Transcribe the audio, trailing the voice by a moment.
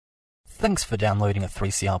Thanks for downloading a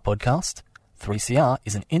 3CR podcast. 3CR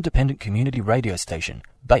is an independent community radio station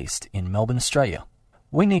based in Melbourne, Australia.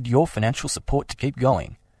 We need your financial support to keep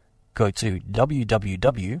going. Go to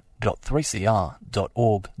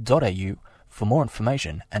www.3cr.org.au for more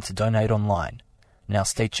information and to donate online. Now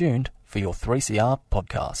stay tuned for your 3CR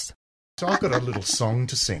podcast. So I've got a little song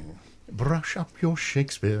to sing. Brush up your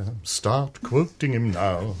Shakespeare, start quoting him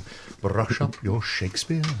now. Brush up your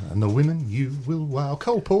Shakespeare, and the women you will wow.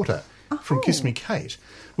 Cole Porter from Kiss Me Kate.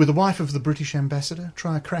 With the wife of the British ambassador,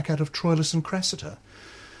 try a crack out of Troilus and Cressida.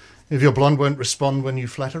 If your blonde won't respond when you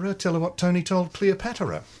flatter her, tell her what Tony told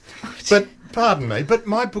Cleopatra. But, pardon me, but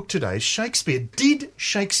my book today is Shakespeare. Did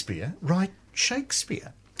Shakespeare write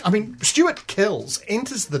Shakespeare? I mean, Stuart Kells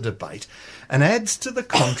enters the debate and adds to the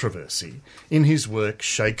controversy in his work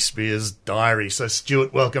Shakespeare's Diary. So,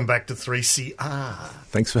 Stuart, welcome back to 3CR.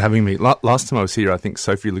 Thanks for having me. Last time I was here, I think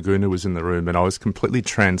Sophie Laguna was in the room, and I was completely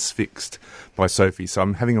transfixed by Sophie. So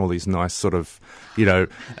I'm having all these nice sort of, yeah,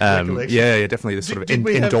 definitely the sort of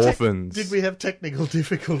endorphins. Did we have technical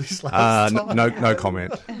difficulties last time? No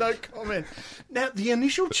comment. No comment. Now, the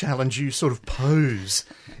initial challenge you sort of pose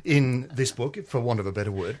in this book, for want of a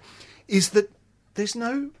better word, is that there's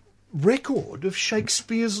no record of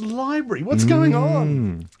Shakespeare's library. What's going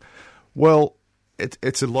on? Well,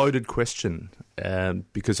 it's a loaded question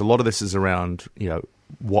because a lot of this is around,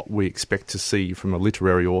 what we expect to see from a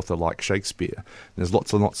literary author like Shakespeare. There's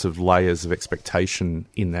lots and lots of layers of expectation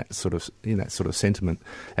in that sort of sentiment,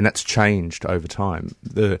 and that's changed over time.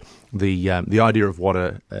 The idea of what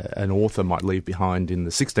an author might leave behind in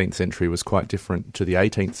the 16th century was quite different to the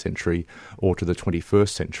 18th century or to the 21st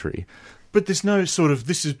century. But there's no sort of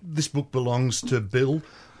this book belongs to Bill.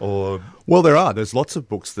 Well, there's lots of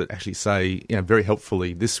books that actually say, very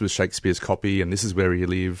helpfully, this was Shakespeare's copy and this is where he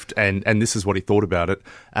lived and this is what he thought about it.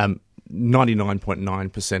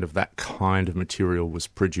 99.9% of that kind of material was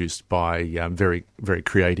produced by very, very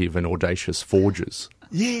creative and audacious forgers.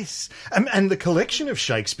 Yes, and the collection of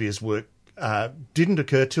Shakespeare's work didn't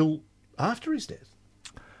occur till after his death.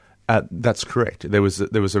 That's correct. There was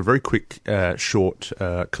a very quick, short,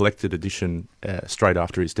 collected edition straight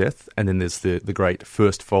after his death, and then there's the great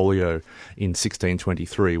first folio in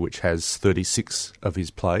 1623, which has 36 of his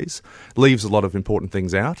plays. Leaves a lot of important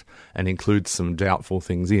things out and includes some doubtful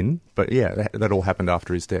things in, but yeah, that all happened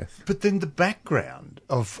after his death. But then the background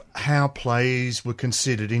of how plays were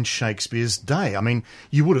considered in Shakespeare's day. I mean,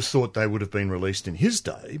 you would have thought they would have been released in his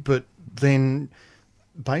day, but then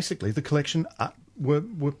basically the collection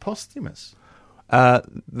were posthumous. A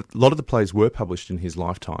lot of the plays were published in his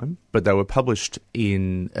lifetime, but they were published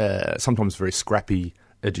in sometimes very scrappy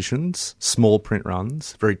editions, small print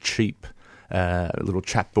runs, very cheap, little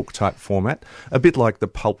chapbook type format, a bit like the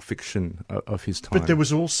pulp fiction of his time. But there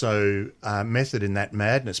was also method in that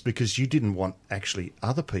madness because you didn't want actually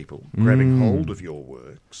other people grabbing hold of your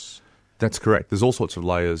works. That's correct. There's all sorts of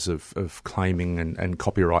layers of claiming and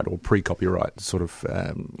copyright or pre-copyright sort of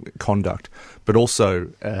conduct, but also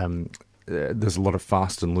there's a lot of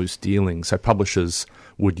fast and loose dealing. So publishers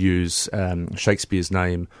would use Shakespeare's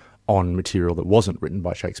name on material that wasn't written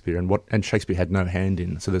by Shakespeare and Shakespeare had no hand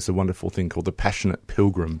in. So there's a wonderful thing called the Passionate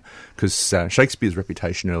Pilgrim, because Shakespeare's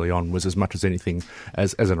reputation early on was as much as anything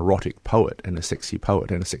as an erotic poet and a sexy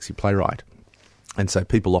playwright. And so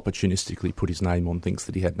people opportunistically put his name on things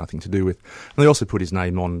that he had nothing to do with. And they also put his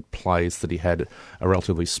name on plays that he had a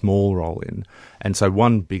relatively small role in. And so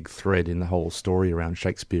one big thread in the whole story around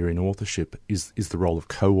Shakespeare in authorship is the role of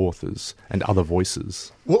co-authors and other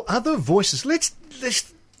voices. Well, other voices. Let's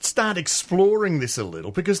start exploring this a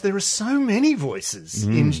little, because there are so many voices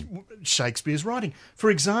in Shakespeare's writing. For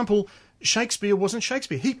example, Shakespeare wasn't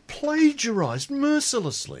Shakespeare. He plagiarised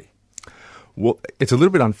mercilessly. Well, it's a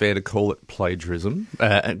little bit unfair to call it plagiarism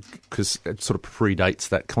because it sort of predates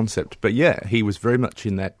that concept. But yeah, he was very much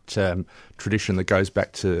in that tradition that goes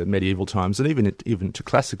back to medieval times and even to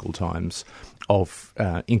classical times of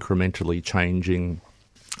incrementally changing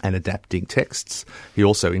and adapting texts. He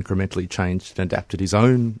also incrementally changed and adapted his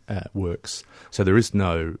own works. So there is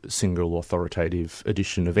no single authoritative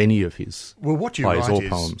edition of any of his plays or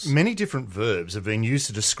poems. Many different verbs have been used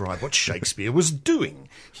to describe what Shakespeare was doing.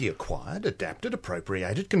 He acquired, adapted,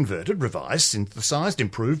 appropriated, converted, revised, synthesised,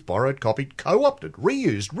 improved, borrowed, copied, co-opted,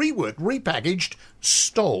 reused, reworked, repackaged,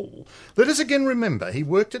 stole. Let us again remember he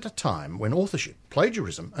worked at a time when authorship,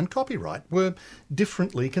 plagiarism and copyright were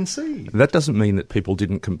differently conceived. That doesn't mean that people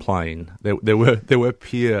didn't complain. There were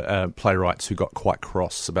peer playwrights who got quite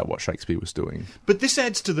cross about what Shakespeare was doing. But this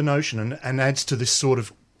adds to the notion and adds to this sort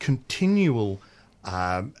of continual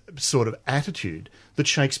sort of attitude that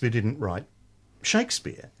Shakespeare didn't write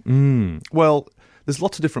Shakespeare. Well, there's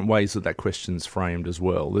lots of different ways that question's framed as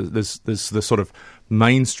well. There's the sort of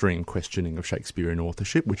mainstream questioning of Shakespearean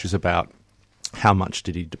authorship, which is about how much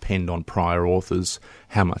did he depend on prior authors,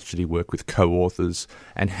 how much did he work with co-authors,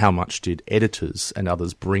 and how much did editors and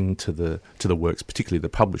others bring to the works, particularly the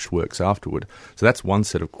published works afterward. So that's one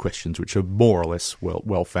set of questions which are more or less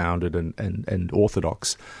well-founded and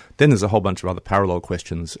orthodox. Then there's a whole bunch of other parallel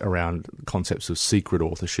questions around concepts of secret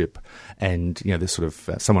authorship and, there's sort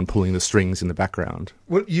of someone pulling the strings in the background.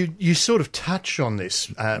 Well, you sort of touch on this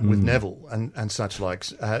with Neville and such like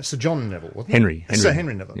Sir John Neville, wasn't Henry. Sir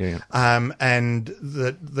Henry Neville. Yeah. And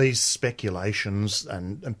these speculations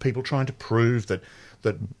and people trying to prove that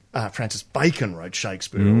Francis Bacon wrote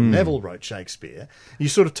Shakespeare or Neville wrote Shakespeare. You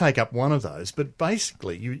sort of take up one of those, but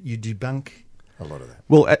basically you debunk a lot of that.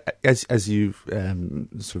 Well, as you've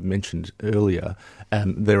sort of mentioned earlier,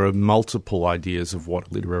 there are multiple ideas of what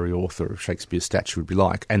a literary author of Shakespeare's stature would be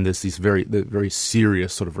like, and there's these very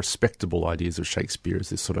serious sort of respectable ideas of Shakespeare as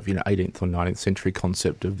this sort of 18th or 19th century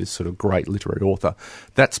concept of this sort of great literary author.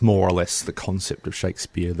 That's more or less the concept of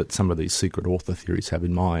Shakespeare that some of these secret author theories have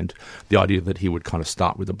in mind. The idea that he would kind of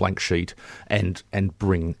start with a blank sheet and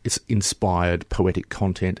bring its inspired poetic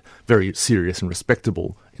content, very serious and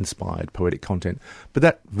respectable inspired poetic content, but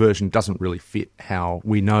that version doesn't really fit how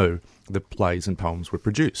we know the plays and poems were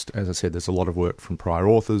produced. As I said, there's a lot of work from prior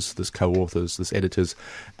authors, there's co-authors, there's editors.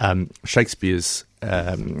 Shakespeare's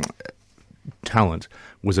talent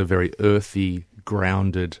was a very earthy,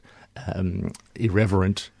 grounded,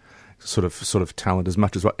 irreverent sort of talent as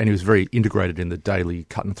much as, and he was very integrated in the daily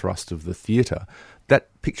cut and thrust of the theatre. That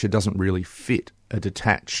picture doesn't really fit a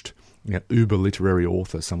detached, uber literary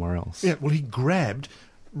author somewhere else. Yeah, well, he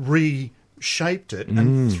reshaped it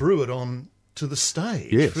and threw it on to the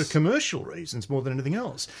stage for commercial reasons more than anything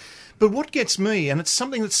else. But what gets me, and it's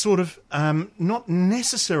something that's sort of not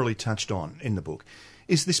necessarily touched on in the book,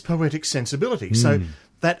 is this poetic sensibility. So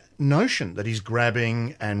that notion that he's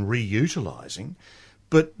grabbing and reutilising,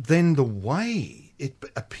 but then the way it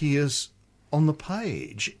appears on the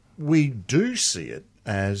page, we do see it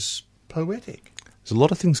as poetic. There's a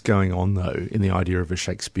lot of things going on, though, in the idea of a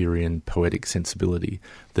Shakespearean poetic sensibility.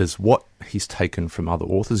 There's what he's taken from other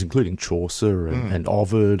authors, including Chaucer and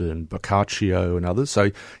Ovid and Boccaccio and others.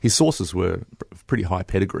 So his sources were pretty high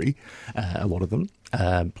pedigree, a lot of them,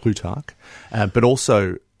 Plutarch. But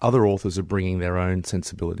also other authors are bringing their own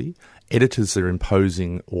sensibility. Editors are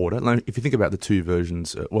imposing order. Now, if you think about the two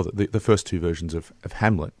versions, the first two versions of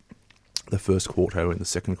Hamlet, the first quarto and the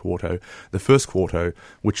second quarto. The first quarto,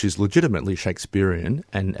 which is legitimately Shakespearean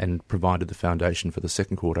and provided the foundation for the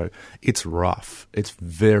second quarto, it's rough. It's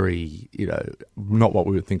very, not what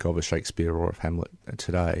we would think of as Shakespeare or of Hamlet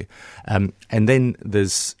today. And then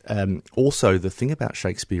there's also the thing about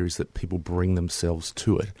Shakespeare is that people bring themselves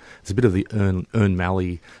to it. It's a bit of the Ern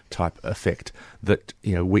Malley type effect that,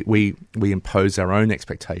 we impose our own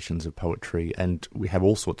expectations of poetry, and we have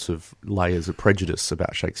all sorts of layers of prejudice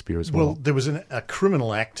about Shakespeare as well. Well, there was a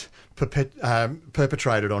criminal act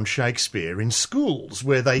perpetrated on Shakespeare in schools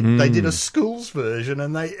where they did a schools version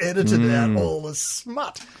and they edited out all the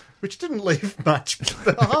smut, which didn't leave much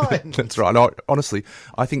behind. That's right. Honestly,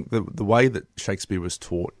 I think the way that Shakespeare was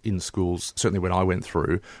taught in schools, certainly when I went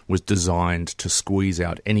through, was designed to squeeze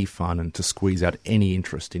out any fun and to squeeze out any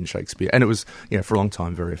interest in Shakespeare. And it was, for a long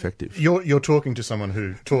time, very effective. You're talking to someone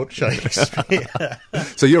who taught Shakespeare.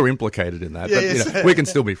 So you're implicated in that. Yes. But we can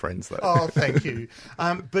still be friends, though. Oh, thank you.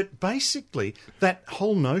 But basically, that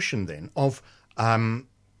whole notion then of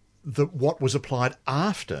what was applied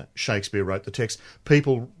after Shakespeare wrote the text,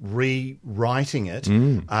 people rewriting it,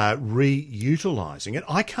 reutilising it.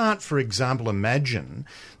 I can't, for example, imagine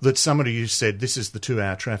that somebody who said, this is the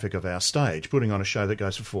 2-hour traffic of our stage, putting on a show that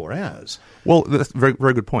goes for 4 hours. Well, that's a very,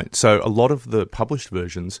 very good point. So a lot of the published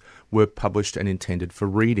versions were published and intended for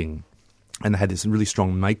reading. And they had this really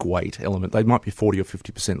strong make-weight element. They might be 40 or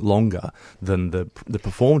 50% longer than the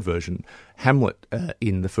performed version. Hamlet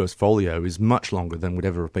in the first folio is much longer than would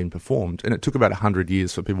ever have been performed. And it took about 100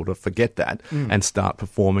 years for people to forget that and start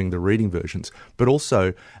performing the reading versions. But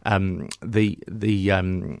also there's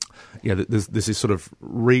this sort of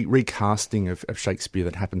recasting of Shakespeare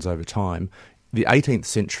that happens over time. The 18th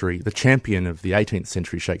century, the champion of the 18th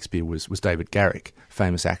century Shakespeare was David Garrick,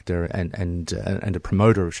 famous actor and a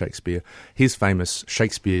promoter of Shakespeare. His famous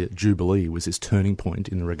Shakespeare Jubilee was his turning point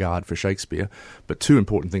in regard for Shakespeare. But two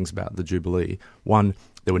important things about the Jubilee. One,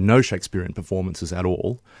 there were no Shakespearean performances at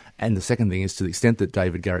all. And the second thing is, to the extent that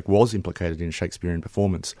David Garrick was implicated in Shakespearean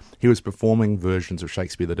performance, he was performing versions of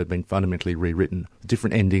Shakespeare that had been fundamentally rewritten,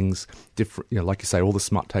 different endings, different, like you say, all the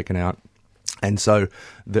smut taken out. And so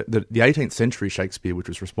the 18th century Shakespeare, which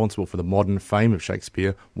was responsible for the modern fame of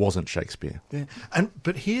Shakespeare, wasn't Shakespeare. Yeah.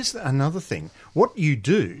 But here's another thing. What you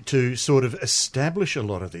do to sort of establish a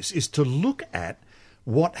lot of this is to look at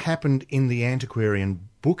what happened in the antiquarian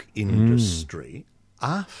book industry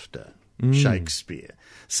after Shakespeare.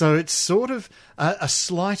 So it's sort of a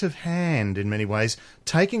sleight of hand in many ways,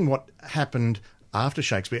 taking what happened after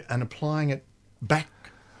Shakespeare and applying it back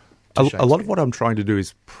to Shakespeare. A lot of what I'm trying to do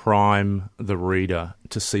is prime the reader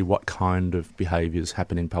to see what kind of behaviours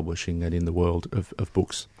happen in publishing and in the world of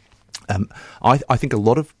books. I think a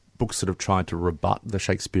lot of books that have tried to rebut the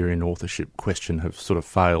Shakespearean authorship question have sort of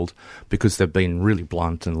failed because they've been really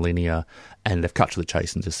blunt and linear, and they've cut to the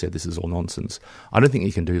chase and just said this is all nonsense. I don't think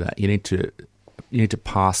you can do that. You need to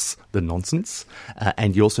pass the nonsense,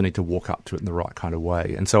 and you also need to walk up to it in the right kind of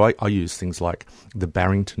way. And so I use things like the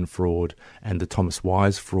Barrington fraud and the Thomas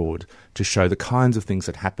Wise fraud to show the kinds of things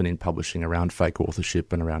that happen in publishing around fake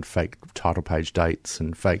authorship and around fake title page dates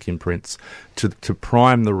and fake imprints, to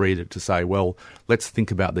prime the reader to say, well, let's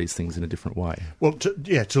think about these things in a different way. Well,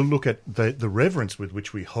 to look at the reverence with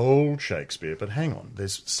which we hold Shakespeare, but hang on,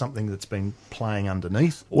 there's something that's been playing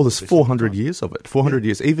underneath. Well, there's 400 years of it. 400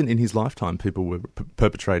 years. Even in his lifetime, people were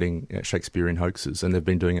perpetrating Shakespearean hoaxes, and they've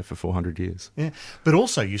been doing it for 400 years. Yeah, but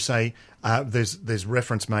also you say there's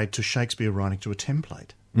reference made to Shakespeare writing to a template.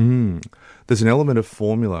 There's an element of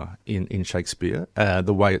formula in Shakespeare,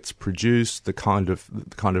 the way it's produced, the kind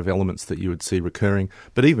of elements that you would see recurring,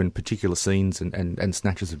 but even particular scenes and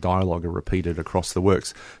snatches of dialogue are repeated across the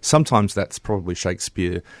works. Sometimes that's probably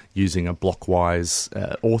Shakespeare using a blockwise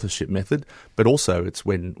authorship method, but also it's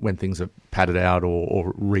when things are padded out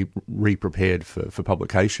or re-prepared for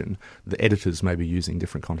publication, the editors may be using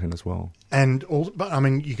different content as well. But I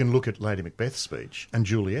mean, you can look at Lady Macbeth's speech and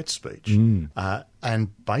Juliet's speech,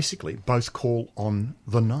 and basically both call on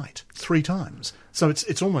the knight 3 times. So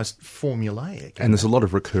it's almost formulaic. And there's a lot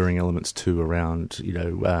of recurring elements too around,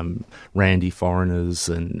 randy foreigners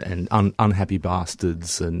and unhappy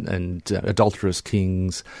bastards and adulterous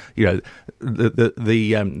kings.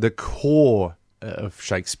 The core of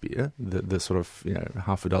Shakespeare, the sort of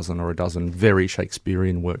half a dozen or a dozen very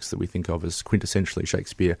Shakespearean works that we think of as quintessentially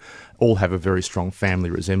Shakespeare, all have a very strong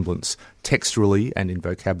family resemblance textually and in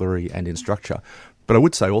vocabulary and in structure. But I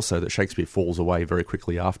would say also that Shakespeare falls away very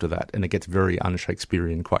quickly after that, and it gets very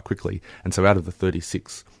un-Shakespearean quite quickly. And so out of the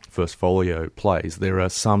 36 First Folio plays, there are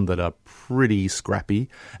some that are pretty scrappy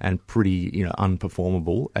and pretty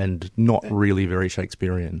unperformable and not really very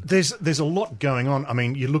Shakespearean. There's a lot going on. I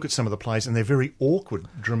mean, you look at some of the plays and they're very awkward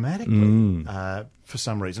dramatically for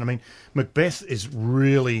some reason. I mean, Macbeth is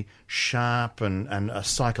really sharp and a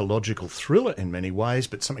psychological thriller in many ways,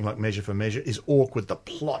 but something like Measure for Measure is awkward. The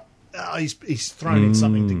plot, he's thrown in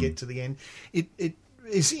something to get to the end. It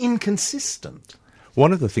is inconsistent.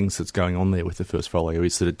 One of the things that's going on there with the First Folio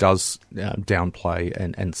is that it does downplay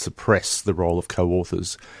and suppress the role of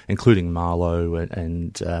co-authors, including Marlowe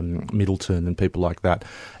and Middleton and people like that.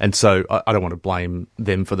 And so I don't want to blame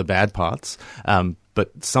them for the bad parts,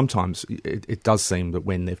 but sometimes it does seem that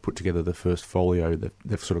when they've put together the First Folio,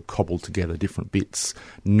 they've sort of cobbled together different bits,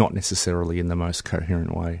 not necessarily in the most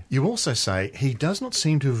coherent way. You also say he does not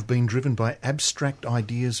seem to have been driven by abstract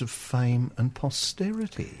ideas of fame and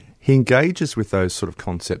posterity. He engages with those sort of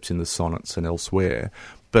concepts in the sonnets and elsewhere,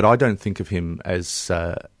 but I don't think of him as...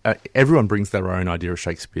 everyone brings their own idea of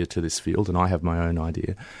Shakespeare to this field, and I have my own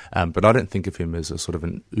idea, but I don't think of him as a sort of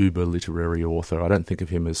an uber-literary author. I don't think of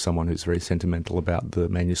him as someone who's very sentimental about the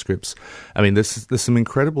manuscripts. I mean, there's some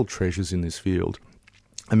incredible treasures in this field.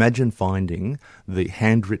 Imagine finding the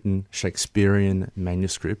handwritten Shakespearean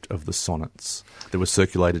manuscript of the sonnets that was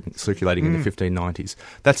circulating in the 1590s.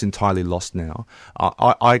 That's entirely lost now.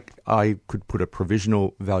 I could put a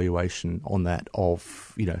provisional valuation on that of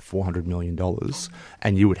 $400 million,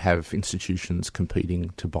 and you would have institutions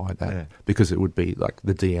competing to buy that because it would be like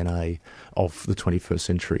the DNA of the 21st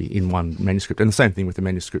century in one manuscript. And the same thing with the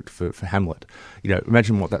manuscript for Hamlet.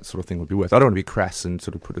 Imagine what that sort of thing would be worth. I don't want to be crass and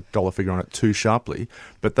sort of put a dollar figure on it too sharply,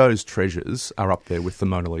 but those treasures are up there with the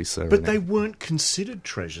Mona Lisa. But they weren't considered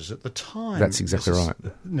treasures at the time. That's exactly right.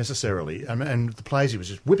 Necessarily. And the plays, he was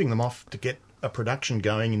just whipping them off to get a production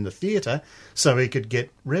going in the theatre so he could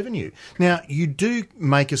get revenue. Now, you do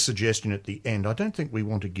make a suggestion at the end. I don't think we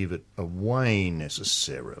want to give it away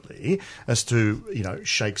necessarily as to,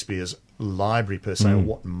 Shakespeare's library per se or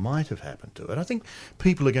what might have happened to it. I think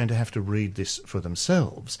people are going to have to read this for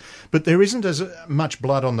themselves. But there isn't as much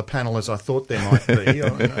blood on the panel as I thought there might be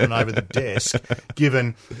and over the desk,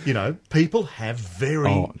 given, people have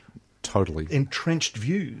very totally entrenched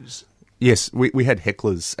views. Yes, we had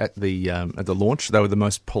hecklers at the launch. They were the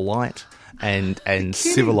most polite and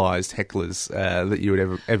civilised hecklers that you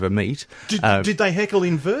would ever meet. Did they heckle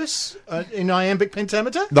in verse, in iambic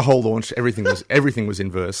pentameter? The whole launch, everything was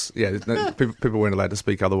in verse. Yeah, people weren't allowed to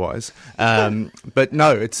speak otherwise. But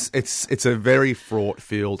no, it's a very fraught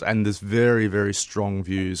field, and there's very, very strong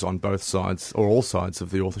views on both sides, or all sides,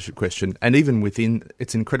 of the authorship question. And even within,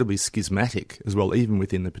 it's incredibly schismatic as well. Even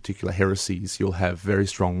within the particular heresies, you'll have very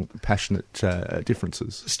strong, passionate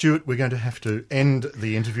differences. Stuart, we're going to have to end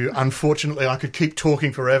the interview. Unfortunately, I could keep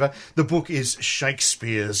talking forever. The book is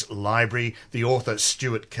Shakespeare's Library, the author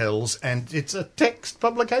Stuart Kells, and it's a text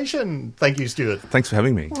publication. Thank you, Stuart. Thanks for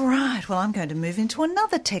having me. Right, well, I'm going to move into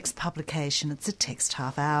another text publication. It's a text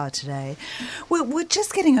half hour today. We're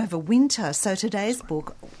just getting over winter, so today's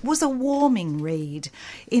book was a warming read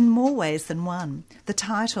in more ways than one. The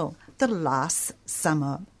title, The Last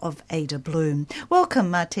Summer of Ada Bloom. Welcome,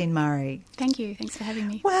 Martine Murray. Thank you. Thanks for having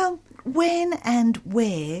me. Well, when and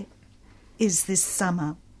where is this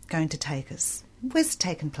summer going to take us? Where's it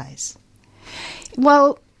taken place?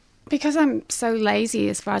 Well, because I'm so lazy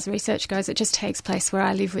as far as research goes, it just takes place where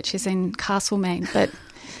I live, which is in Castlemaine. But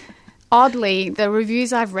oddly, the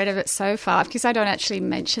reviews I've read of it so far, because I don't actually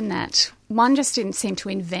mention that, one just didn't seem to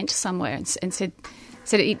invent somewhere and said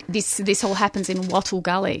this all happens in Wattle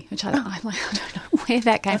Gully, which I don't know where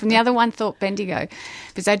that came from. The other one thought Bendigo,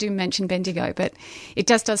 because I do mention Bendigo, but it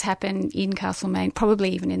just does happen in Castlemaine, probably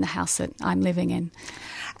even in the house that I'm living in.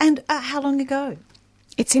 And how long ago?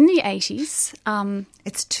 It's in the 80s.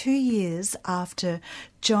 It's 2 years after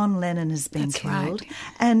John Lennon has been That's killed. right.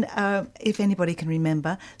 And if anybody can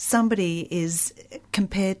remember, somebody is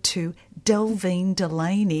compared to Delvine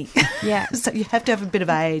Delaney. Yeah. So you have to have a bit of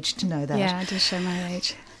age to know that. Yeah, I do show my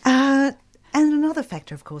age. And another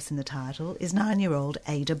factor, of course, in the title is 9-year-old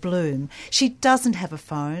Ada Bloom. She doesn't have a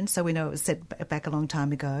phone, so we know it was set back a long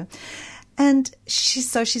time ago. And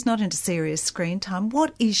she's not into serious screen time.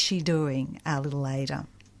 What is she doing, our little Ada?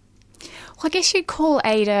 Well, I guess you'd call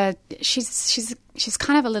Ada, she's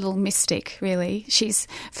kind of a little mystic, really.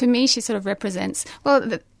 For me, she sort of represents,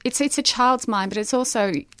 well, it's a child's mind, but it's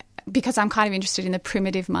also, because I'm kind of interested in the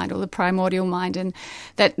primitive mind or the primordial mind, and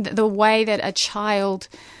that the way that a child,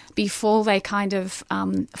 before they kind of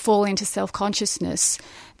fall into self-consciousness,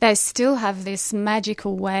 they still have this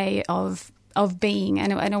magical way of being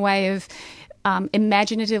and a way of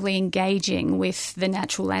imaginatively engaging with the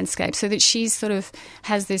natural landscape, so that she sort of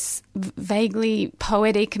has this vaguely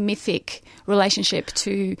poetic, mythic relationship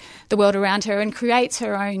to the world around her and creates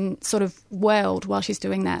her own sort of world while she's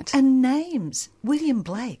doing that. And names. William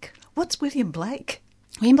Blake. What's William Blake?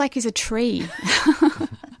 William Blake is a tree.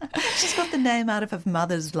 She's got the name out of her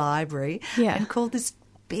mother's library and called this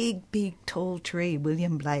big, tall tree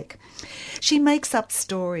William Blake. She makes up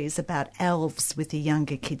stories about elves with the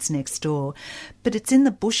younger kids next door, but it's in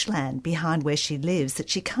the bushland behind where she lives that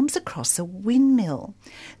she comes across a windmill.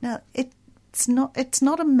 Now, it's not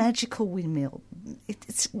a magical windmill.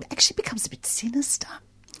 It actually becomes a bit sinister.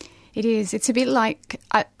 It is. It's a bit like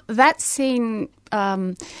that scene.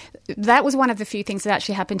 That was one of the few things that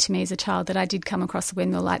actually happened to me as a child, that I did come across a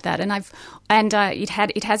windmill like that, and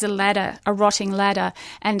it has a ladder, a rotting ladder,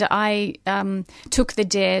 and I took the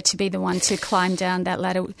dare to be the one to climb down that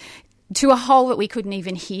ladder to a hole that we couldn't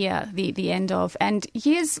even hear the end of. And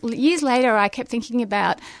years later, I kept thinking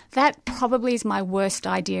about that. Probably is my worst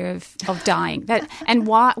idea of dying. And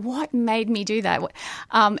what made me do that?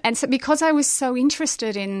 And so, because I was so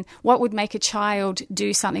interested in what would make a child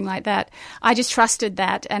do something like that, I just trusted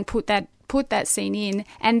that and put that scene in.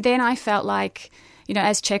 And then I felt like, you know,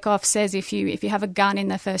 as Chekhov says, if you have a gun in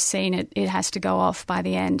the first scene, it has to go off by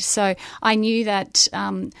the end. So I knew that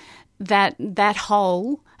that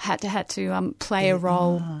hole had to play a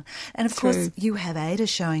role. And of course, you have Ada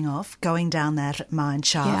showing off, going down that mine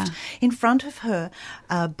shaft in front of her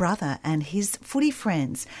brother and his footy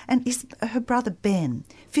friends, and her brother Ben,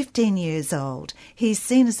 15 years old. He's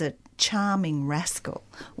seen as a charming rascal.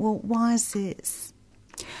 Well, why is this?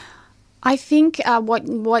 I think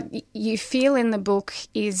what you feel in the book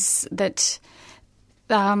is that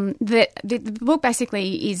the book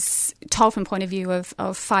basically is told from the point of view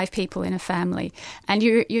of 5 people in a family, and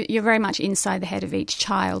you're very much inside the head of each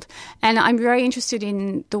child. And I'm very interested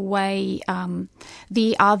in the way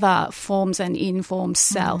the other forms and informs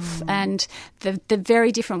self, and the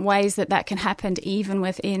very different ways that can happen even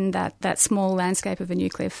within that small landscape of a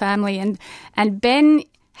nuclear family. And Ben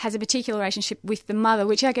has a particular relationship with the mother,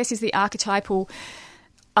 which I guess is the archetypal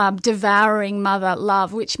devouring mother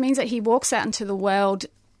love, which means that he walks out into the world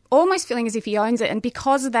almost feeling as if he owns it, and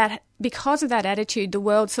because of that attitude, the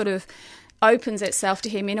world sort of opens itself to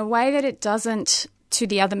him in a way that it doesn't to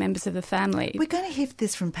the other members of the family. We're going to hear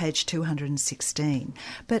this from page 216.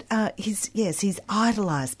 But he's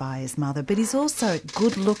idolised by his mother, but he's also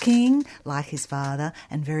good-looking, like his father,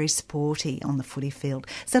 and very sporty on the footy field.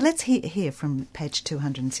 So let's hear from page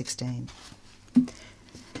 216.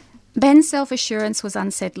 Ben's self-assurance was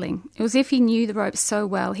unsettling. It was as if he knew the ropes so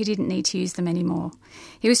well he didn't need to use them anymore.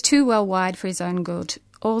 He was too well wired for his own good,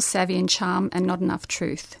 all savvy and charm and not enough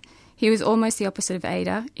truth. He was almost the opposite of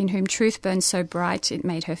Ada, in whom truth burned so bright it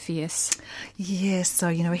made her fierce. Yes, so,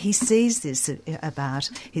 he sees this about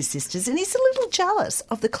his sisters, and he's a little jealous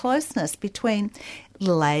of the closeness between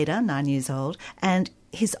little Ada, 9 years old, and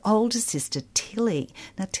his older sister, Tilly.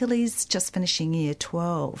 Now, Tilly's just finishing year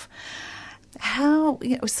 12. How,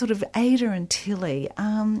 sort of Ada and Tilly.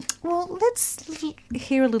 Well, let's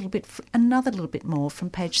hear another little bit more from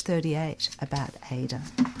page 38 about Ada.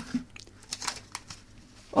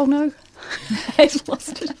 Oh no, I've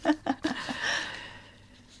lost it.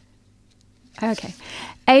 Okay.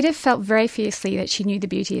 Ada felt very fiercely that she knew the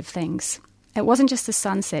beauty of things. It wasn't just the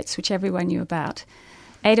sunsets, which everyone knew about.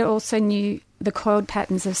 Ada also knew the coiled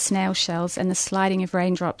patterns of snail shells and the sliding of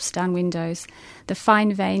raindrops down windows, the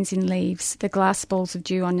fine veins in leaves, the glass balls of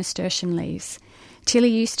dew on nasturtium leaves. Tilly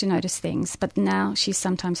used to notice things, but now she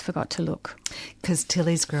sometimes forgot to look. Because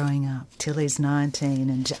Tilly's growing up. Tilly's 19,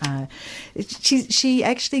 and she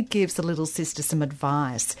actually gives the little sister some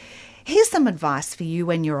advice. Here's some advice for you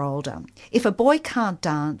when you're older. If a boy can't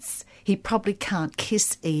dance, he probably can't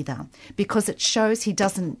kiss either, because it shows he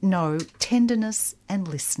doesn't know tenderness and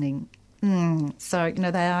listening. So,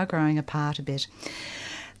 they are growing apart a bit.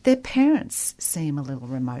 Their parents seem a little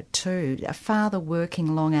remote too. A father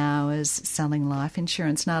working long hours, selling life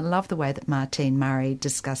insurance. And I love the way that Martine Murray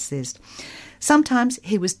discussed this. Sometimes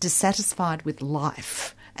he was dissatisfied with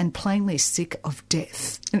life and plainly sick of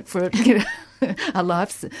death. For a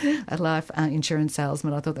life insurance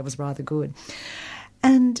salesman, I thought that was rather good.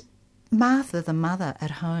 And Martha, the mother at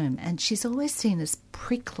home, and she's always seen as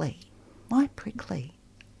prickly. Why prickly?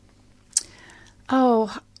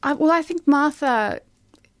 Oh, I think Martha's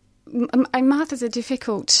a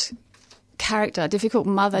difficult character, difficult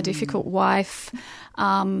mother, difficult wife,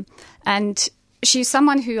 and she's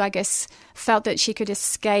someone who I guess felt that she could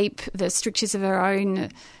escape the strictures of her own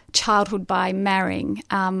childhood by marrying,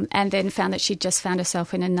 and then found that she'd just found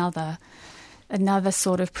herself in another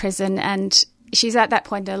sort of prison. And she's at that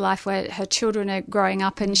point in her life where her children are growing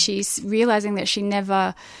up, and she's realising that she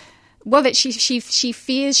never... Well, that she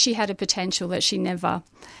fears she had a potential that she never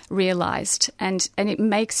realised, and it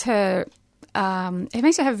makes her have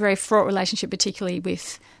a very fraught relationship, particularly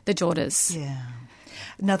with the daughters. Yeah.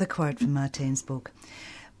 Another quote from Martine's book: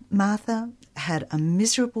 Martha had a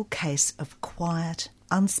miserable case of quiet,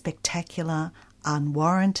 unspectacular,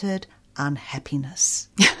 unwarranted unhappiness.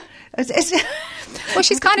 Well,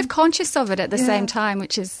 she's kind of conscious of it at the same time,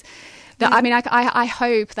 which is. I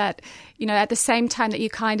hope that, at the same time that you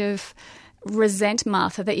kind of resent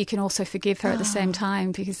Martha, that you can also forgive her at the same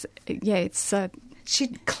time, because, it's...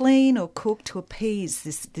 She'd clean or cook to appease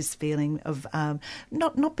this feeling of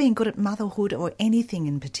not being good at motherhood or anything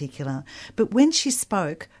in particular. But when she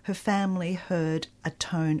spoke, her family heard a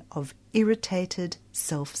tone of irritated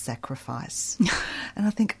self-sacrifice. And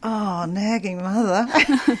I think, oh, nagging mother.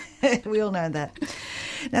 We all know that.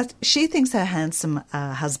 Now, she thinks her handsome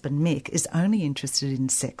husband Mick is only interested in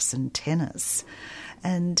sex and tennis.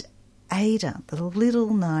 And Ada, the little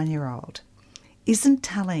 9-year-old, isn't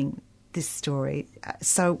telling this story.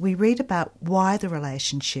 So we read about why the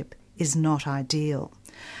relationship is not ideal.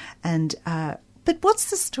 And but what's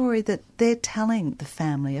the story that they're telling the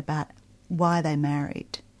family about why they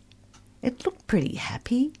married? It looked pretty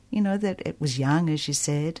happy, that it was young, as you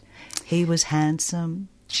said. He was handsome.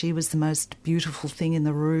 She was the most beautiful thing in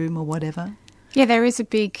the room or whatever. Yeah, there is a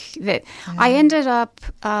big... that. I ended up,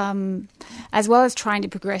 as well as trying to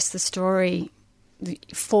progress the story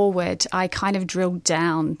forward, I kind of drilled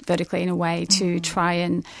down vertically in a way to try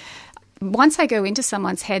and... Once I go into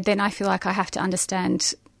someone's head, then I feel like I have to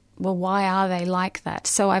understand, well, why are they like that?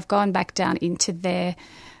 So I've gone back down into their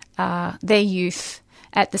youth,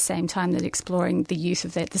 at the same time that exploring the youth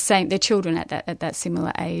of their children at that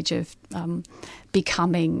similar age of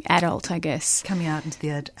becoming adult, I guess. Coming out into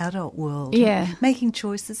the adult world. Yeah. Making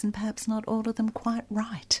choices and perhaps not all of them quite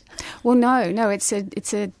right. Well, no, it's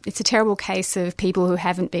a terrible case of people who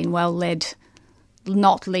haven't been well led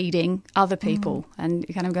not leading other people, and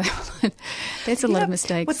you kind of go, there's a lot of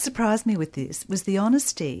mistakes. What surprised me with this was the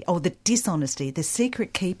honesty, or the dishonesty, the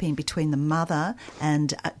secret keeping between the mother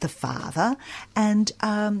and the father, and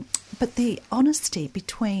but the honesty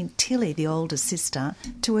between Tilly, the older sister,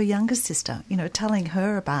 to her younger sister, telling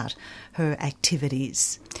her about her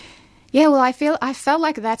activities. Yeah, well, I felt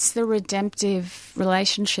like that's the redemptive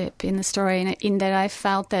relationship in the story, in that I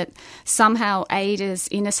felt that somehow Ada's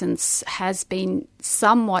innocence has been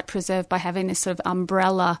somewhat preserved by having this sort of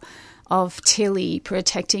umbrella of Tilly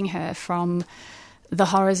protecting her from the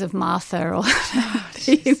horrors of Martha or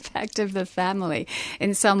the impact of the family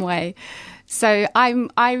in some way. So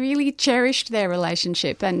I really cherished their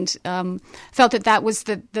relationship, and felt that was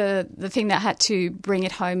the thing that had to bring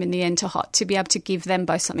it home in the end, to be able to give them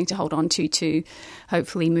both something to hold on to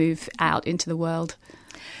hopefully move out into the world.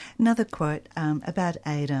 Another quote about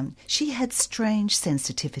Ada. She had strange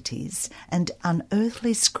sensitivities and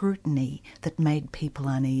unearthly scrutiny that made people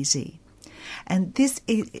uneasy. And this,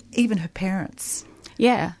 even her parents...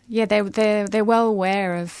 Yeah, they're well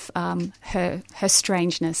aware of her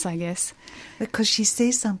strangeness, I guess. Because she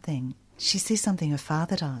sees something. She sees something her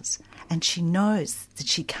father does, and she knows that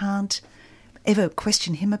she can't ever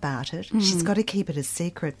question him about it. She's got to keep it a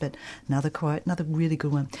secret. But another quote, another really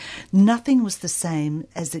good one. Nothing was the same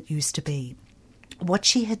as it used to be. What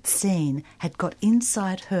she had seen had got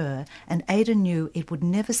inside her, and Ada knew it would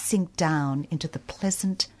never sink down into the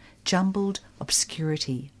pleasant, jumbled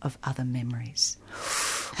obscurity of other memories.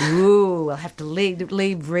 Ooh, I'll have to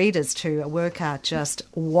leave readers to work out just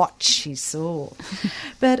what she saw.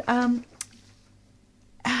 But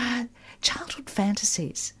childhood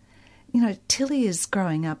fantasies. Tilly is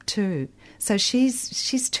growing up too, so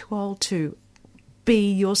she's too old to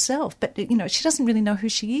be yourself. But she doesn't really know who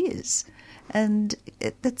she is, and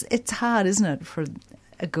it's hard, isn't it, for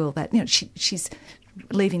a girl that she's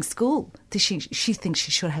leaving school. She thinks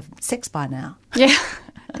she should have sex by now. Yeah,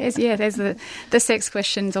 there's the sex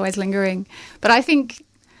questions always lingering. But I think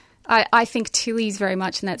Tilly's very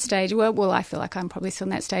much in that stage. Well, I feel like I'm probably still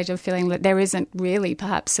in that stage of feeling that there isn't really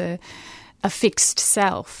perhaps a fixed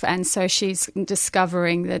self, and so she's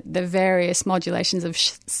discovering that the various modulations of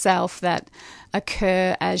self that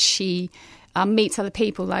occur as she meets other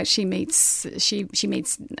people. Like she meets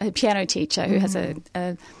a piano teacher who has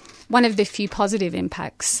a one of the few positive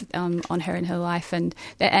impacts on her in her life, and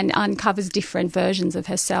uncovers different versions of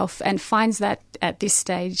herself, and finds that at this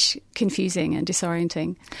stage confusing and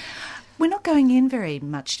disorienting. We're not going in very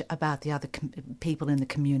much about the other people in the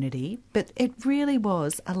community, but it really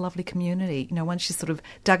was a lovely community. Once you sort of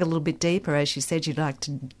dug a little bit deeper, as you said, you'd like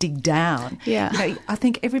to dig down. Yeah. I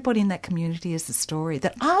think everybody in that community has a story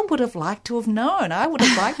that I would have liked to have known. I would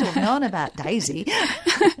have liked to have known about Daisy.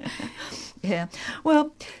 Yeah.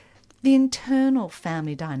 Well, the internal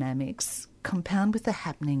family dynamics compound with the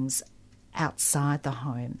happenings outside the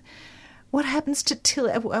home. What happens to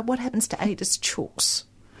Tilly? What happens to Ada's chooks?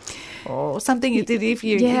 Or something you did if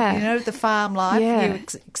the farm life you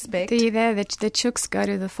expect. The chooks go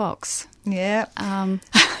to the fox. Yeah,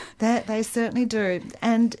 that they certainly do.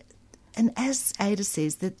 And as Ada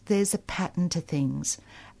says, that there's a pattern to things.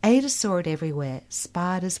 Ada saw it everywhere: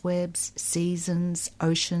 spiders' webs, seasons,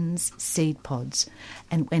 oceans, seed pods.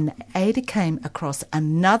 And when Ada came across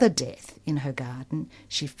another death in her garden,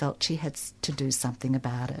 she felt she had to do something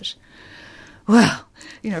about it. Well,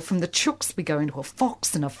 from the chooks we go into a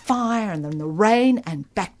fox and a fire and then the rain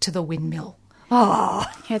and back to the windmill. Oh.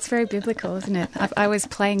 Yeah, it's very biblical, isn't it? I was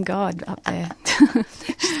playing God up there.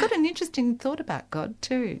 She's got an interesting thought about God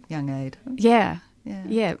too, young Ada. Yeah.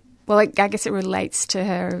 Well, I guess it relates to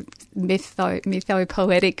her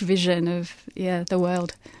mytho-poetic vision of, the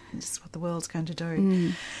world. This is what the world's going to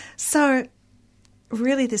do. So,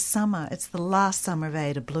 really this summer, it's the last summer of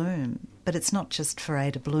Ada Bloom, but it's not just for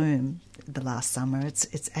Ada Bloom, the last summer.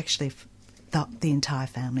 It's actually the entire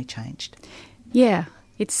family changed. Yeah.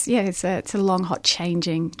 It's a long, hot,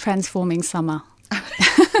 changing, transforming summer.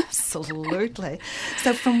 Absolutely.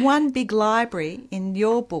 So from one big library in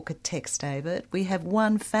your book at Text, David, we have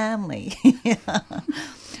one family.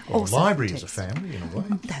 Well, the library is a family in a way.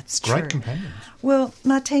 That's true. Great companions. Well,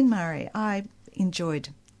 Martine Murray, I enjoyed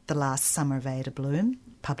The Last Summer of Ada Bloom,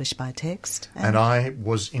 published by Text. And I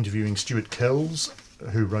was interviewing Stuart Kells,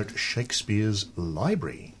 who wrote Shakespeare's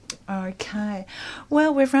Library. Okay.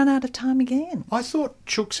 Well, we've run out of time again. I thought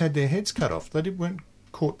chooks had their heads cut off. They weren't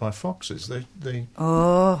caught by foxes. The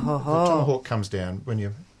tomahawk comes down when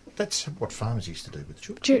you... That's what farmers used to do with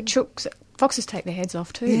chooks. Chooks, foxes take their heads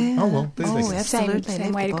off too. Yeah. Oh, well, absolutely.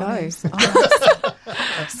 Same way to go.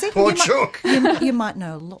 See, Poor Chook. You might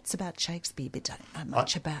know lots about Shakespeare, but don't know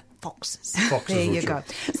much about foxes. Foxes There or you Chook.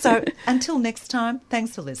 go. So until next time,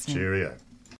 thanks for listening. Cheerio.